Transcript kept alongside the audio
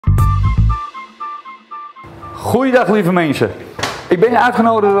Goeiedag lieve mensen. Ik ben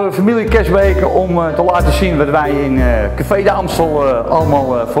uitgenodigd door Familie Kesbeke om te laten zien wat wij in Café de Amstel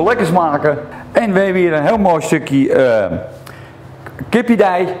allemaal voor lekkers maken. En we hebben hier een heel mooi stukje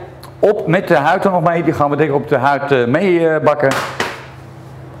kippidij op met de huid er nog mee. Die gaan we denk ik op de huid mee bakken.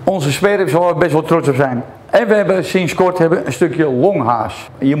 Onze sperrips waar we best wel trots op zijn. En we hebben sinds kort een stukje longhaas.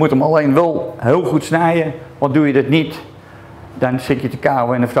 Je moet hem alleen wel heel goed snijden, want doe je dat niet, dan zit je te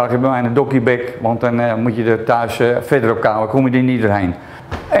kauwen en dan vraag je bij mij een dokkiebek, want dan moet je er thuis verder op kauwen, kom je er niet doorheen.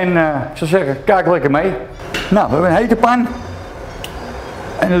 En ik zou zeggen, kijk lekker mee. Nou, we hebben een hete pan.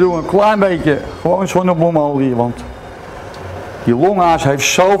 En dan doen we een klein beetje gewoon zonnebloemolie, want die longhaas heeft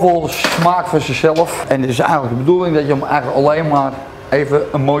zoveel smaak voor zichzelf. En het is eigenlijk de bedoeling dat je hem eigenlijk alleen maar even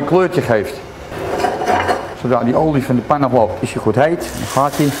een mooi kleurtje geeft. Zodra die olie van de pan afloopt, is hij goed heet. Dan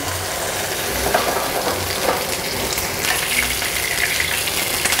gaat hij.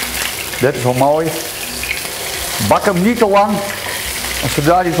 Dat is wel mooi. Bak hem niet te lang. En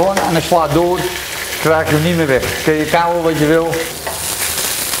zodra hij te lang en hij slaat door, krijg je hem niet meer weg. Kun je kauwen wat je wil.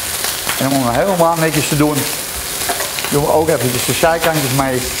 En om hem helemaal netjes te doen, doen we ook even de zijkantjes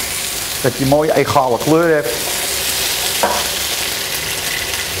mee. Dat je een mooie egale kleur hebt.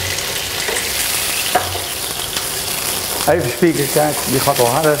 Even spieken, kijk, die gaat al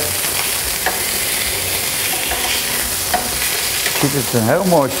harder. Je ziet het een heel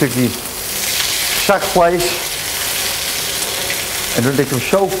mooi stukje zacht vlees. En dat ik hem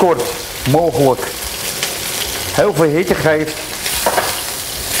zo kort mogelijk heel veel hitte geeft,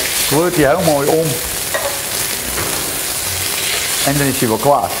 kleurt hij heel mooi om. En dan is hij wel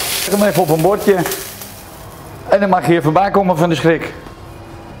klaar. Zet hem even op een bordje. En dan mag je even bij komen van de schrik.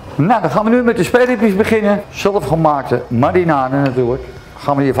 Nou, dan gaan we nu met de sperripjes beginnen. Zelfgemaakte marinade natuurlijk. Dan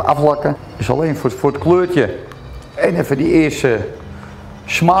gaan we die even aflakken. Dus alleen voor het kleurtje. En even die eerste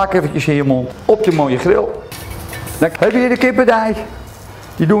smaak eventjes in je mond. Op de mooie grill. Dan heb je hier de kippendij.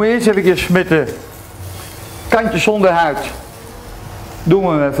 Die doen we eerst eventjes met de kantjes zonder huid. Doen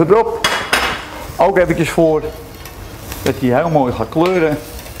we hem even erop. Ook eventjes voor dat die heel mooi gaat kleuren.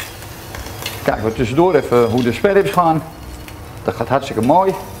 Kijken we tussendoor even hoe de sperrips gaan. Dat gaat hartstikke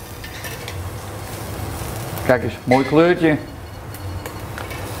mooi. Kijk eens, mooi kleurtje.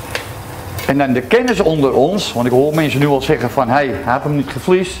 En dan de kennis onder ons, want ik hoor mensen nu al zeggen van, hij heeft hem niet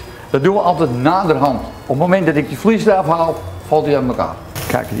gevliesd. Dat doen we altijd naderhand. Op het moment dat ik die vlies eraf haal, valt hij uit elkaar.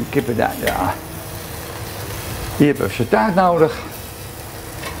 Kijk, die kippen daar, ja. Die hebben zijn tijd nodig.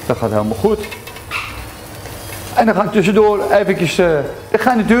 Dat gaat helemaal goed. En dan ga ik tussendoor eventjes, ik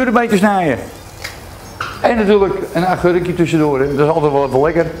ga natuurlijk een beetje snijden. En natuurlijk een augurkje tussendoor, hè. Dat is altijd wel even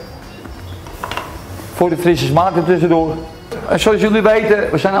lekker. Voor de frisse smaak er tussendoor. En zoals jullie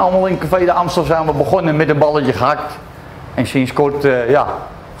weten, we zijn allemaal in Café de Amstel samen begonnen met een balletje gehakt. En sinds kort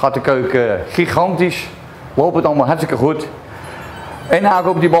gaat de keuken gigantisch. Loopt het allemaal hartstikke goed. En nou ik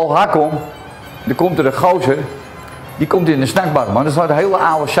op die bal gehakt kom, dan komt er een gozer. Die komt in de snackbar, man. Er staat een hele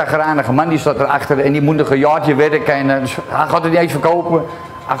oude, chagrijnige man, die staat erachter en die moet nog een jaartje werken. En dus hij gaat het niet eens verkopen.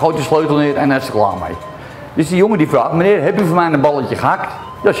 Hij gooit de sleutel neer en hij is er klaar mee. Dus die jongen die vraagt, meneer, heb u voor mij een balletje gehakt?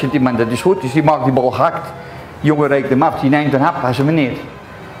 Ja, zit die man, dat is goed. Dus die maakt die bal gehakt. Die jongen rekent hem af, die neemt een hap. Hij zegt, meneer,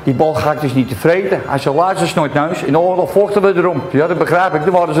 die bal gehakt is niet te vreten. Hij zegt, luister snootneus, in de oorlog vochten we erom. Ja, dat begrijp ik,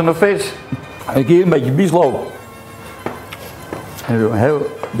 toen waren ze nog vis. En ik hier een beetje biesloop. En we doen een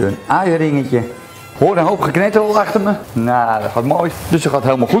heel dun uienringetje. Hoor een hoop geknetter al achter me. Nou, dat gaat mooi. Dus dat gaat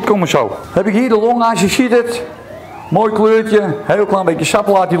helemaal goed komen zo. Heb ik hier de longhaas, je ziet het. Mooi kleurtje, heel klein beetje sap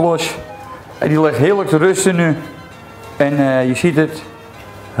laat hij los. En die ligt heerlijk te rusten nu. En je ziet het.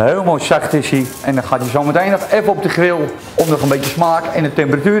 Heel mooi zacht is hij. En dan gaat hij zo meteen nog even op de grill. Om nog een beetje smaak en de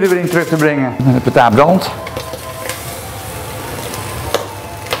temperatuur er weer in terug te brengen. En de partij brandt.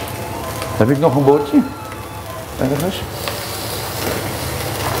 Dan heb ik nog een bordje. Ergens.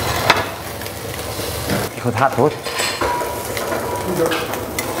 Die gaat hard hoor.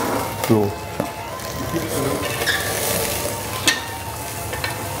 Cool.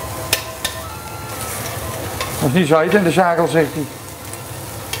 Dat is niet zo heet in de zakel, zegt hij.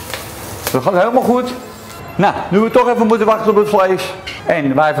 Dat gaat helemaal goed. Nou, nu we toch even moeten wachten op het vlees.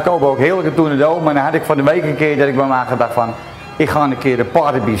 En wij verkopen ook heerlijke doen en doen. Maar dan had ik van de week een keer dat ik bij mij gedacht van, ik ga een keer een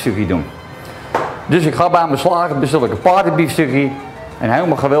paardenbiefstukje doen. Dus ik ga bij mijn slager, bestel ik een paardenbiefstukje. En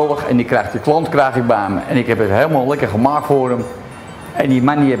helemaal geweldig. En die klant krijg ik bij me. En ik heb het helemaal lekker gemaakt voor hem. En die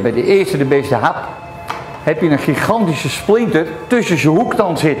man die heeft bij de eerste de beste hap, heb je een gigantische splinter tussen zijn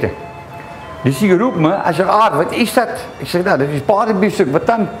hoektand zitten. Dus die roept me, hij zegt, Arie, wat is dat? Ik zeg, nou, dat is paardenbiefstuk, wat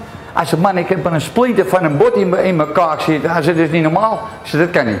dan? Hij zegt, man, ik heb een splinter van een bord in mijn kaak zitten. Hij zegt, dat is niet normaal. Ik zeg, dat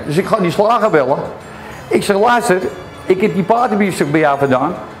kan niet. Dus ik ga die slager bellen. Ik zeg, luister, ik heb die paardenbiefstuk bij jou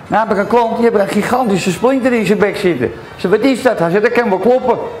vandaan. Nou heb ik een klant, die heeft een gigantische splinter in zijn bek zitten. Ik zei, wat is dat? Hij zei, dat kan wel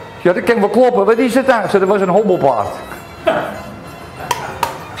kloppen. Ik zei, dat kan wel kloppen. Wat is dat dan? Ik zei, dat was een hobbelpaard.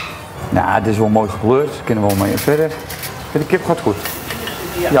 Nou, het is wel mooi gekleurd. Daar kunnen we wel mee verder. De kip gaat goed.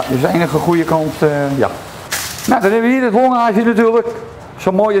 Ja, dus de enige goede kant, ja. Nou, dan hebben we hier het longenhaasje natuurlijk.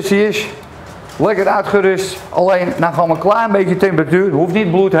 Zo mooi als hij is. Lekker uitgerust. Alleen, nou gaan we een klein beetje temperatuur. Hoeft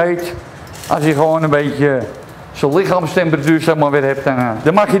niet bloedheet. Als je gewoon een beetje zijn lichaamstemperatuur zeg maar weer hebt,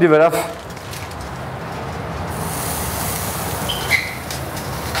 dan mag je er weer af.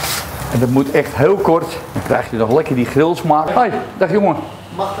 En dat moet echt heel kort. Dan krijg je nog lekker die grillsmaak. Hoi, dag jongen.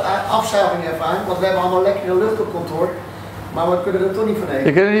 Mag de afzuiging even aan, want we hebben allemaal lekkere lucht op kantoor. Maar we kunnen er toch niet van eten.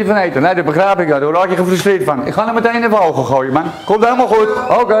 Je kunt er niet van eten, nee dat begrijp ik. Daar raak je gefrustreerd van. Ik ga er meteen even ogen gooien man. Komt helemaal goed,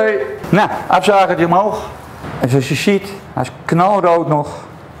 oké. Nou, afzuigertje omhoog. En zoals je ziet, hij is knalrood nog.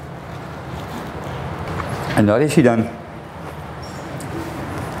 En daar is hij dan.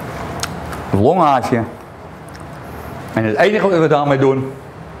 Het longenhaasje. En het enige wat we daarmee doen,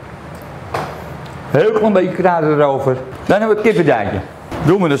 heel klein beetje kruiden erover. Dan hebben we het kippendijtje.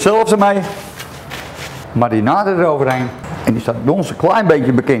 Doen we hetzelfde mee. Marinade eroverheen. En die staat bij ons een klein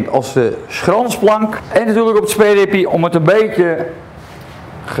beetje bekend als de schransplank. En natuurlijk op het speerrippie om het een beetje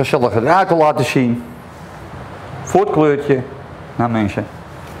gezellig eruit te laten zien. Voor het kleurtje. Nou mensen,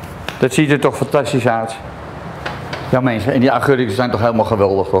 dat ziet er toch fantastisch uit. Ja mensen, en die augurken zijn toch helemaal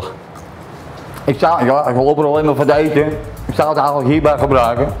geweldig toch? Ik loop er alleen maar van te eten. Ik zou het eigenlijk hierbij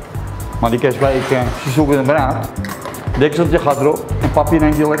gebruiken. Maar die Kesbeke, ze zoeken het maar uit. Dekseltje gaat erop en papje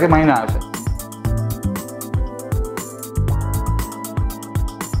neemt je lekker mee naar huis.